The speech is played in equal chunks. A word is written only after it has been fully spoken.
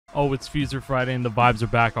Oh, it's FUSER Friday and the vibes are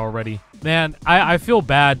back already. Man, I feel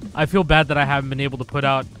bad. I feel bad that I haven't been able to put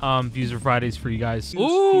out FUSER Fridays for you guys.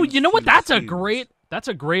 Ooh, you know what? That's a great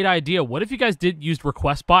idea. What if you guys did use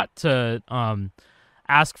RequestBot to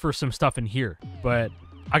ask for some stuff in here? But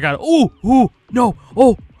I got no.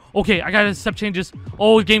 Oh, okay, I got step changes.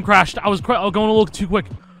 Oh, the game crashed. I was going a little too quick.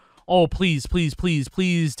 Oh, please, please, please,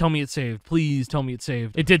 please tell me it saved. Please tell me it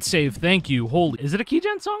saved. It did save. Thank you. Holy, is it a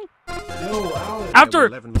keygen song? No, After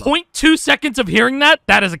 0.2 seconds of hearing that,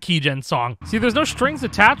 that is a keygen song. See, there's no strings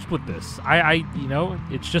attached with this. You know,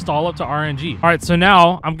 it's just all up to RNG. All right, so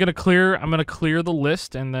now I'm gonna clear the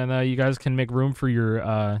list, and then you guys can make room for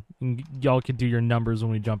your y'all can do your numbers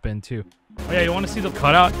when we jump in too. Oh yeah, you want to see the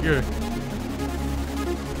cutout? Here.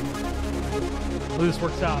 Hopefully this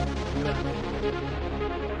works out.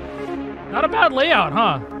 Not a bad layout,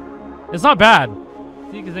 huh? It's not bad.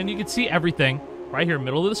 See, because then you can see everything right here,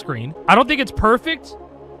 middle of the screen. I don't think it's perfect.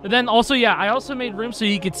 But then also, yeah, I also made room so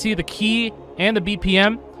you could see the key and the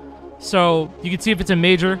BPM. So you can see if it's a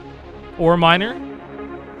major or minor.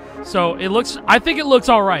 So it looks, I think it looks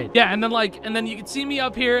all right. Yeah, and then you can see me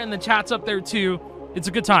up here and the chat's up there too. It's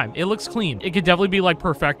a good time. It looks clean. It could definitely be like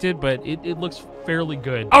perfected, but it looks fairly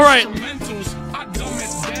good. All right.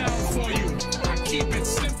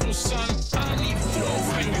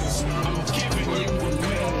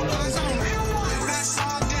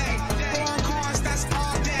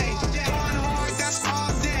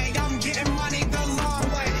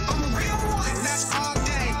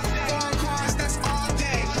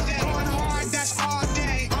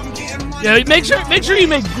 Yeah, make sure you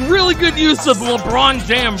make really good use of the LeBron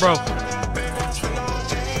Jam, bro.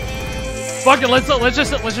 Fuck it, let's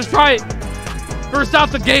just try it. First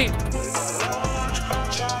out the gate.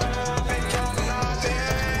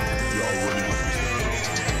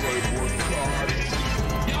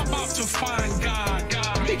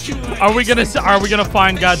 Are we gonna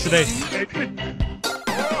find God today?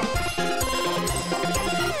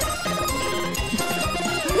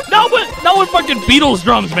 No one fucking Beatles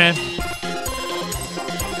drums, man.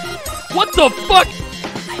 What the fuck?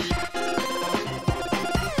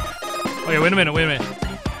 Okay, wait a minute.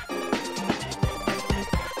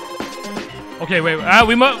 Okay, wait.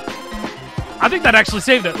 I think that actually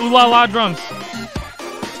saved it. Ooh la la drums.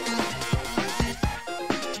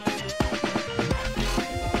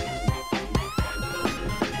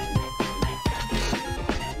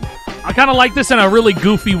 I kind of like this in a really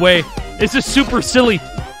goofy way. It's just super silly.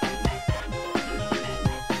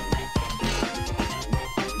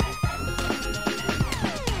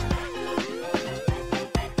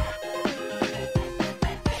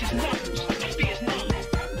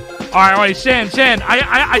 All right, Shan,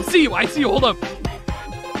 I see you, hold up.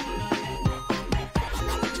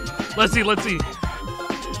 Let's see.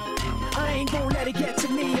 I ain't gonna let it get to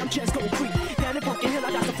me, I'm just gonna creep. Down the broken hill,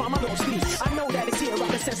 I got to find my lost feet. I know that it's here,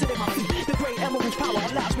 I'm sensitive, my feet. The great emerald's power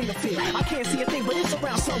allows me to feel. I can't see a thing, but it's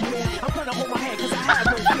around somewhere. I'm gonna hold my hand, cause I have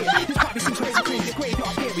no fear. This probably seems crazy, the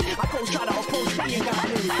graveyard theory. I go try to approach me and got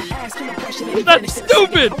me. Asking a question, and that's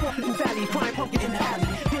stupid! I walk through valley, crying pumpkin in the alley.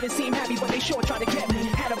 Didn't seem happy, but they sure tried to get me.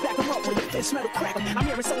 Had a back with a fist metal crack. I'm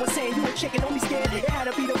hearing someone saying you a chicken, don't be scared. It had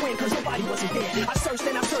to be the wind, cause nobody wasn't there. I searched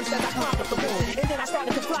and I searched as I climbed up the wall. And then I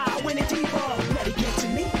started to fly, I went in deeper. Let it get to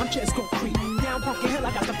me, I'm just gonna creep. Down pumpkin hill,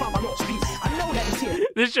 I got to find my lost piece. I know that it's here.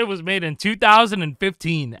 This shit was made in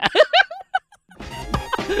 2015.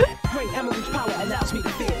 Great emerald's power allows me to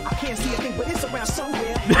feel. I can't see a thing, but it's around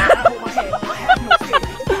somewhere. I hold my head, I have no fear.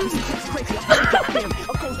 It's crazy, I got him.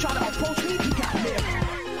 A ghost try to approach me, he got there.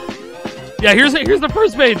 Yeah, here's the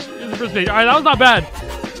first page. All right, that was not bad.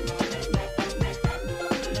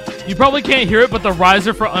 You probably can't hear it, but the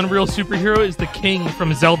riser for Unreal Superhero is the king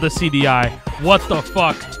from Zelda CDI. What the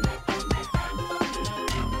fuck?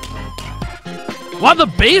 Wow, the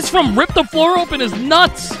bass from Rip the Floor Open is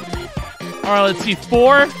nuts. All right, let's see.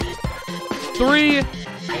 4, 3.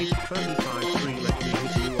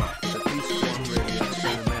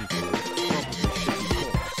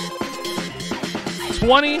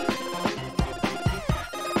 20.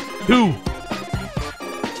 2.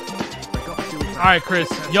 All right, Chris.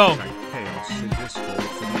 Yo.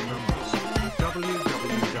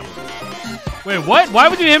 Wait, what? Why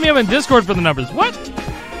would you hit me up in Discord for the numbers? What?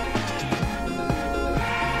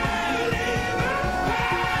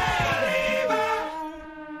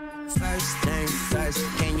 First things first,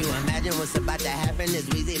 can you imagine what's about to happen? It's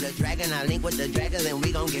Weezy the Dragon, I link with the dragons and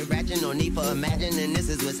we gon' get ratchet. No need for imagining, this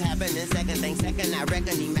is what's happening. Second thing second, I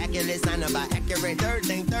reckon immaculate, sign about accurate. Third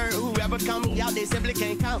thing third, whoever coming out, they simply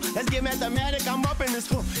can't count. Let's get mathematic, I'm up in this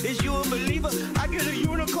hole. Is you a believer? I get a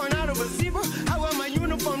unicorn out of a zebra. I wear my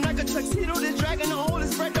uniform like a tuxedo. This dragon, the hole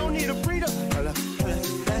is spread, don't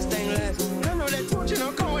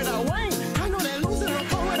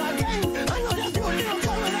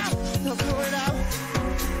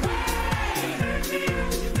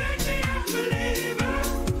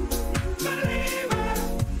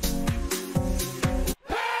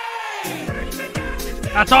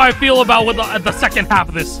That's how I feel about with the second half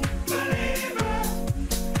of this.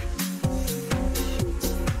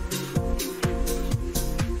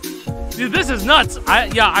 Dude, this is nuts.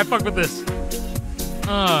 I fuck with this.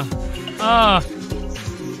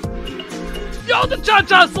 Yo, the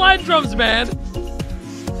cha-cha slide drums, man.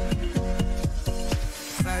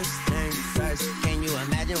 First thing first, can you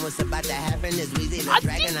imagine what's about to happen? Is Weezy the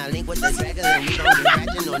dragon? I link with the dragon and we gon' be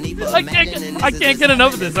ratchet. No need for imagining. I can't get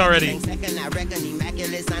enough of this already. Second, I reckon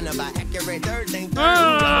immaculate, sign about accurate. Third thing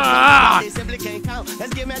third, they simply can't count.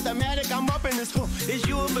 Let's get mathematic. I'm up in this hole. Is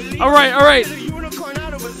you a believer? All right, all right. Unicorn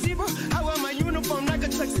out of a zebra. I wear my uniform like a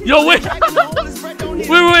tuxedo. Yo, wait. wait.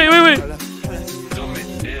 Dumb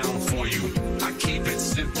it down for you. I keep it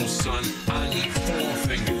simple, son. I need 4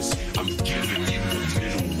 fingers. I'm giving you the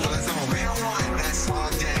middle. Cause I'm a real one, that's all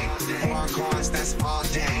day. Work hard, that's all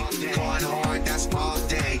day. Going hard, that's all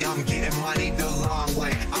day. I'm getting money the long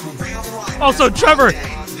way. I'm a real one. Also, Trevor,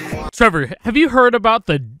 have you heard about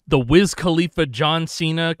the Wiz Khalifa John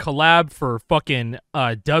Cena collab for fucking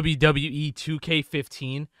WWE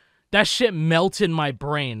 2K15? That shit melted my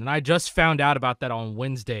brain, and I just found out about that on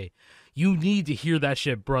Wednesday. You need to hear that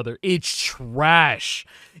shit, brother. It's trash.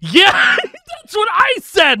 Yeah, that's what I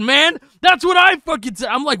said, man. That's what I fucking said.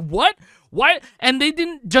 I'm like, what? Why? And they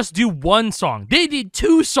didn't just do one song. They did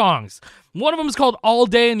 2 songs. One of them is called All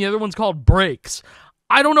Day, and the other one's called Breaks.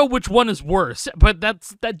 I don't know which one is worse, but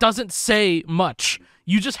that doesn't say much.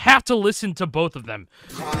 You just have to listen to both of them.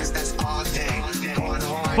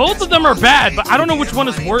 Both of them are bad, but I don't know which one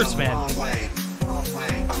is worse, man.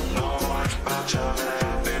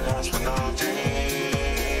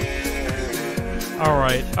 All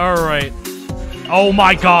right, all right. Oh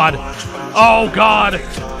my God. Oh God.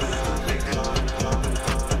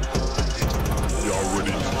 Y'all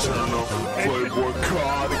ready to turn up and play what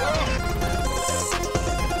card?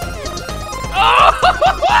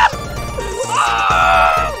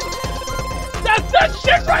 That's that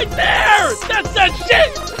shit right there! That's that shit!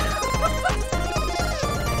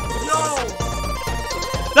 Yo!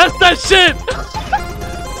 That's that shit!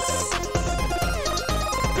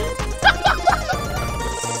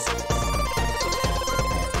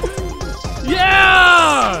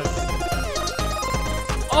 Yeah!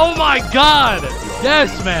 Oh my God!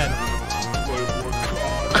 Yes, man!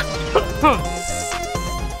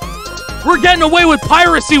 We're getting away with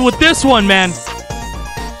piracy with this one, man!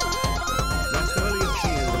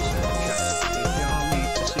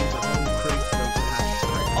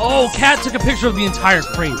 Oh, Cat took a picture of the entire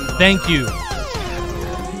crate. Thank you.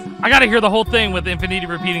 I gotta hear the whole thing with infinity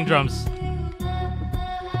repeating drums.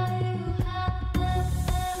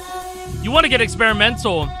 You want to get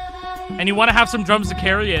experimental, and you want to have some drums to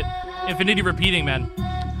carry it. Infinity repeating, man.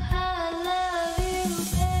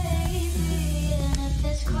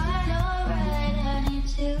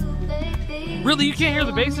 Really, you can't hear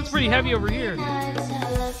the bass? It's pretty heavy over here.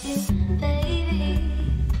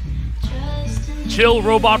 Chill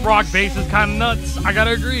robot rock bass is kind of nuts. I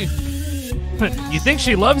gotta agree. You think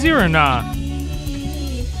she loves you or nah?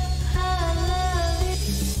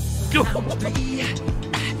 Go.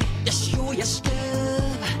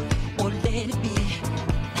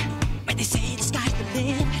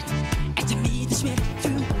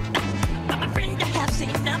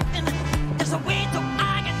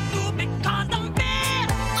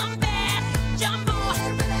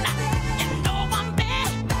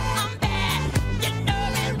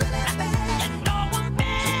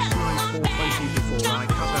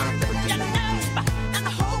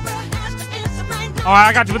 All right,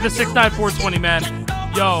 I got you with the 69420, man.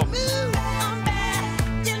 Yo.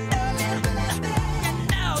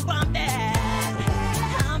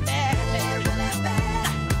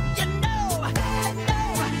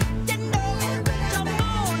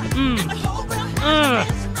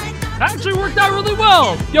 Actually worked out really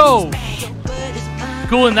well. Yo.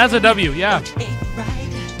 Cool, and that's a W, yeah.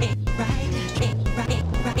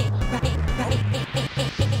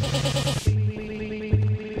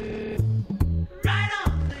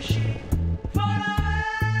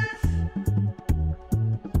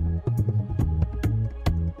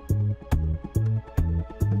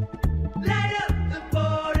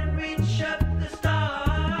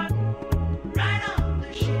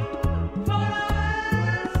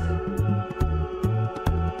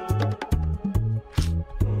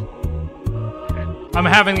 I'm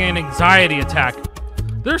having an anxiety attack.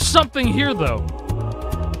 There's something here, though.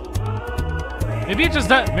 Maybe it just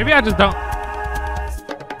does. Maybe I just don't.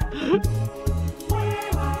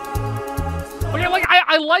 Okay, like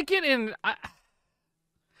I like it, and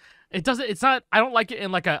It doesn't. It's not. I don't like it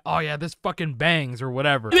in like a. Oh yeah, this fucking bangs or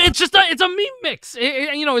whatever. It's just a. It's a meme mix.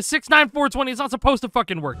 You know, it's 6, 9, 420. It's not supposed to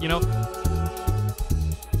fucking work. You know.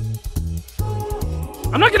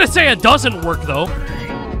 I'm not gonna say it doesn't work though.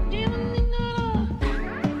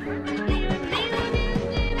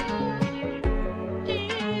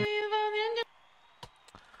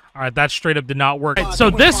 All right, that straight up did not work. So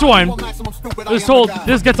this one,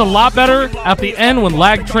 this gets a lot better at the end when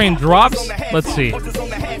Lag Train drops. Let's see.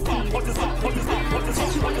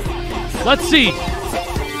 Let's see.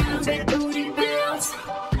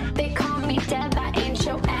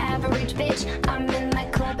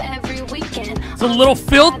 It's a little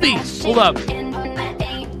filthy. Hold up.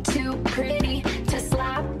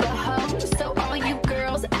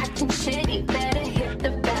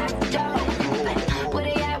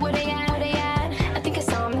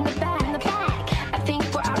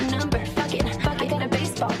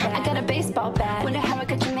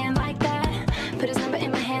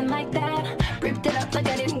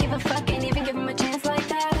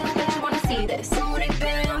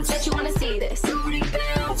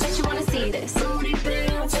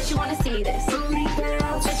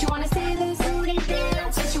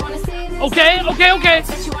 Okay.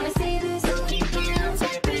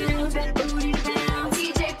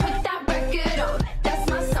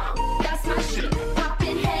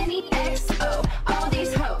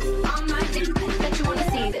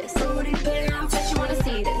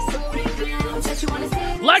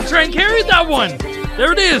 Lag Train carried that one.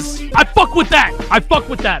 There it is. I fuck with that.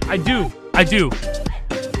 I do.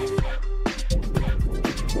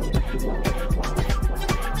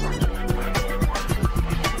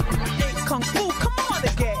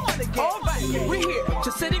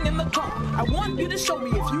 Sitting in the car, I want you to show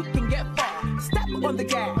me if you can get far. Step on the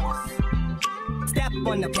gas. Step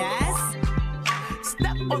on the gas.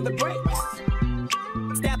 Step on the brakes.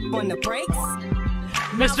 Step on the brakes.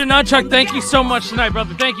 Mr. Nunchuck, thank you so much tonight,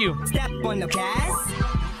 brother. Thank you. Step on the gas.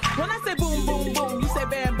 When I say boom, boom, boom, you say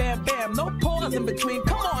bam, bam, bam. No pause in between.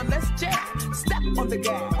 Come on, let's jam. Step on the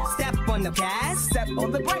gas. Step on the gas. Step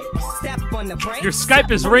on the brakes. Step on the brakes. Your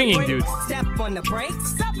Skype is ringing, dude. Step on the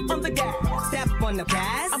brakes. Step on the gas. Step on the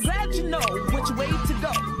gas. I'm glad you know which way to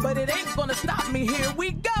go, but it ain't gonna stop me. Here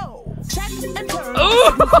we go. Check and turn.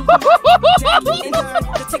 Oh! Check and turn.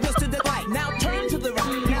 The signals to the right. Now turn to the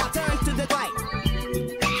right. Now turn to the right.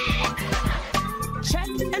 Check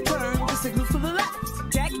and turn. The signals to the left.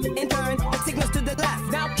 Check and turn. The signals to the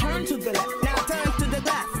left. Now turn to the left. Now turn to the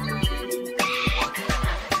left.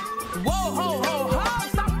 Whoa, ho, ho, ho!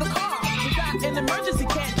 Stop the car. We got an emergency.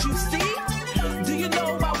 Can't you see? Do you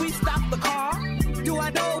know why we stopped the car? Do I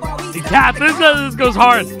know why we stopped Yeah, the car? this goes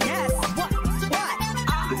hard. Yes, what?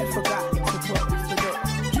 I forgot to close the door.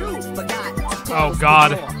 You forgot to close Oh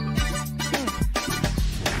God. the door.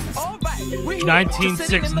 All right, we're here.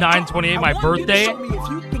 19/6/9/28, my I want you to birthday. show me if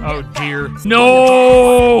you can Oh get dear. far.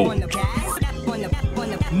 No! On the gas, step on the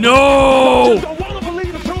No! You don't want to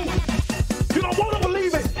believe the truth. You don't want to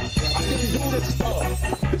believe it. I didn't do this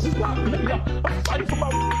stuff. This is not me. I'm fighting for my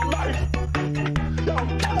life. Y'all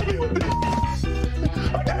killing me with this.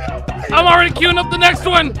 I can't help it. I'm already queuing up the next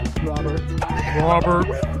one. Robert.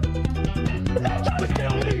 Y'all trying to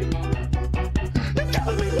kill me. You're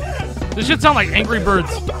killing me, man. This should sound like Angry Birds.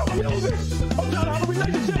 I'm about music. I'm trying to have a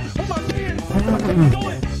relationship with my kids. I can't do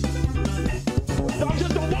it. Y'all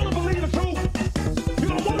just don't want to believe the truth. You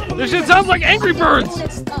don't want to believe This shit sounds like Angry Birds.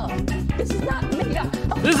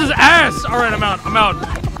 This is ass. All right, I'm out.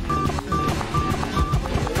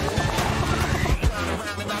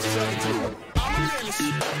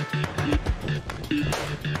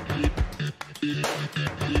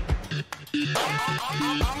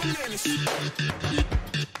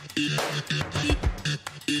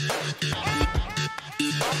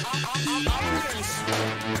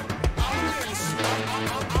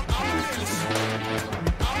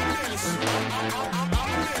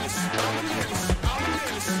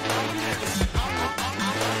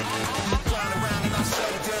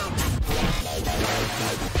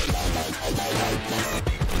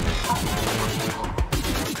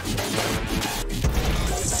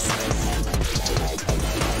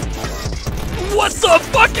 What the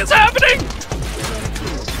fuck is happening?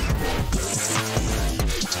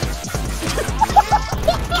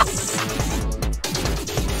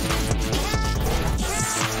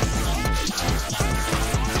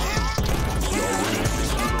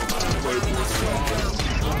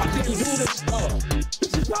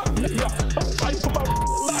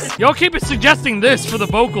 Y'all keep suggesting this for the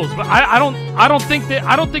vocals, but I don't think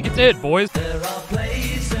it's it, boys. There are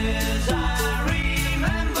places I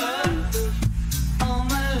remember all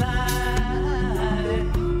my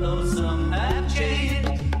life. Those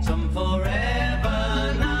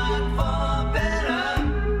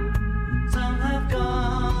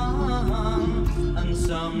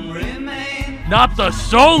Not the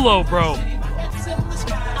solo, bro. Yeah,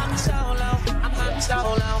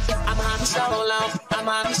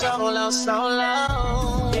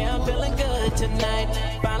 I'm feeling good tonight.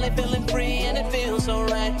 Finally feeling free and it feels so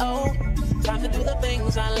right. Oh, time to do the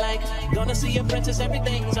things I like. Gonna see a princess,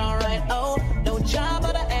 everything's alright. Oh, no job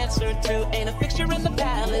but I answer to. Ain't a fixture in the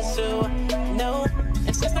palace, so no.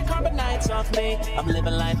 And since the carbonite's off me, I'm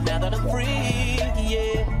living life now that I'm free.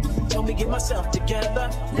 Yeah, told me get myself together.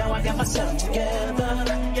 Now I got myself together.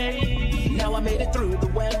 Yeah, now I made it through the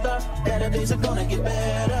weather. Better days are gonna get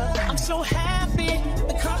better. I'm so happy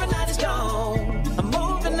the carbonite is gone. I'm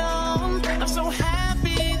moving on. I'm so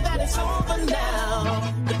happy that it's over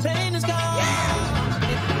now. The pain is gone.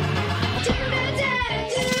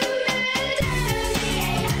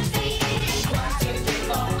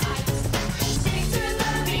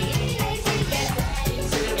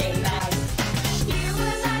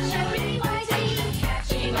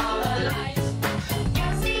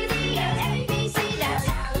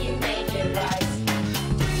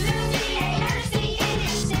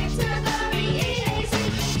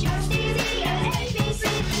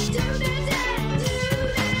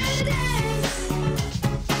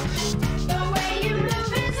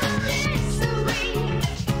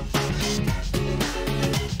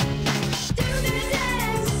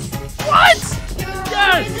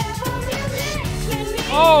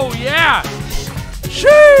 Oh, yeah!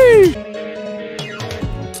 Sheesh!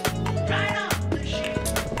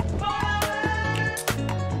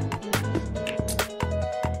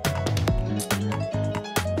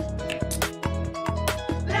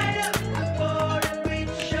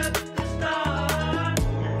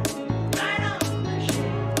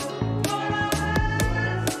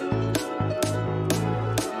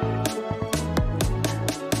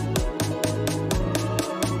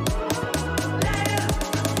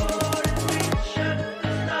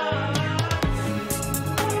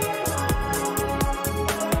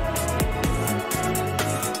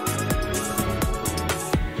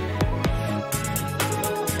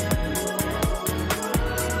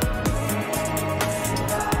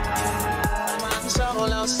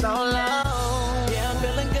 So long. Yeah, I'm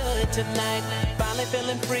feeling good tonight. Finally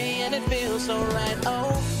feeling free and it feels so right.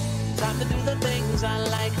 Oh, time to do the things I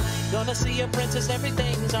like. Gonna see a princess,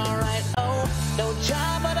 everything's alright. Oh, no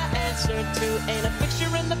job but I answer to. Ain't a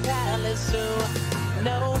fixture in the palace, so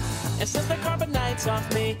no. And since the carbonite's off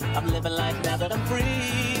me, I'm living life now that I'm free.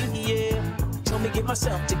 Yeah, told me get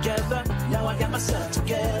myself together. Now I got myself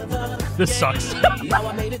together. This sucks. Now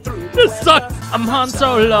I made it through. This sucks. I'm Han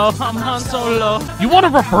Solo. I'm Han Solo. You want a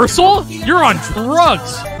reversal? You're on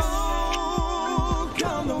drugs.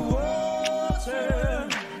 Come the water,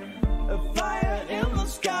 a fire in the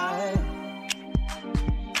sky.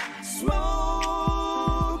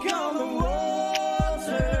 Smoke on the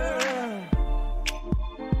water.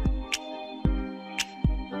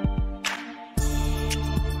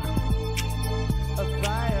 A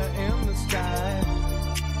fire in the sky.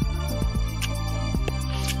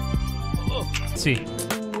 Let's see.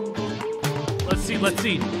 Let's see. Let's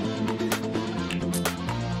see.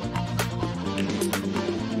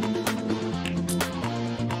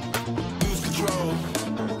 Lose control.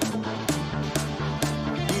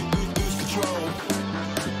 Lose control.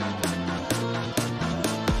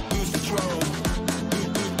 Lose control.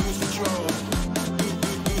 Lose control. Lose control.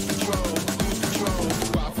 Lose control.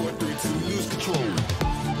 5, 4, 3, 2. Lose control.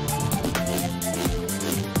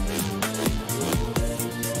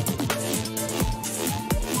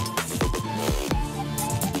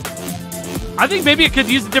 I think maybe it could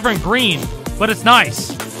use a different green, but it's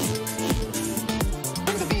nice.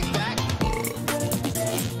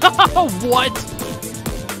 What?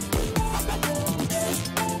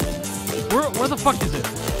 Where the fuck is it?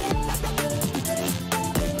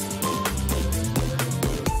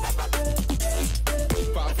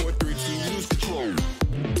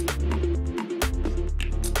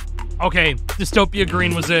 Okay, Dystopia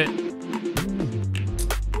Green was it.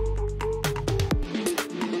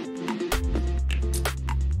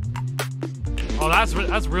 Oh, that's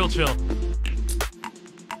real chill.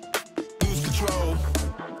 Lose control.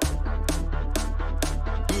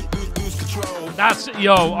 Lose control. That's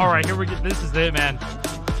yo. All right, here we go. This is it, man.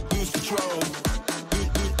 Lose control. Lose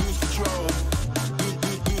control.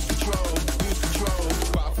 Lose control. Lose control.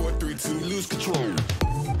 5, 4, 3, 2. Lose control.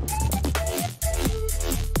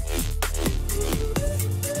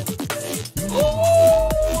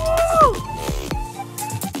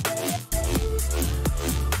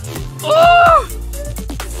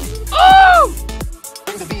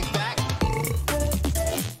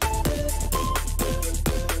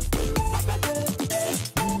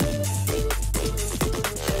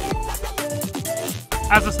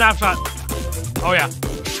 as a snapshot. Oh yeah.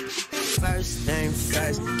 First thing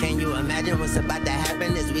first, can you imagine what's about to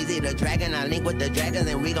happen? It's Weezy the Dragon. I link with the dragons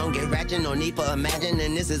and we gon' get ratchet. No need for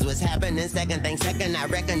imagining, this is what's happening. Second thing second, I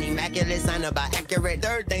reckon immaculate, sign about accurate.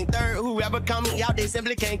 Third thing third, whoever count me out, they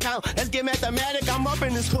simply can't count. Let's get mathematic, I'm up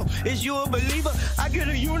in this school. Is you a believer? I get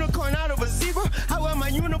a unicorn out of a zebra. I wear my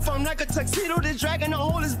uniform like a tuxedo. This dragon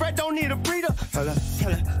don't hold his breath, don't need a breather. Hold up,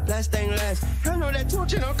 last thing last. I know that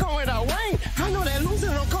Tucci don't come without Wayne. I know that loser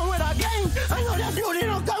don't come without game. I know that beauty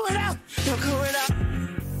don't come without.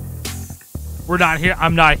 We're not here.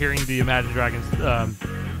 I'm not hearing the Imagine Dragons.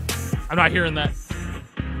 I'm not hearing that.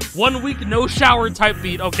 1 week no shower type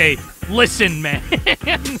beat. Okay, listen, man.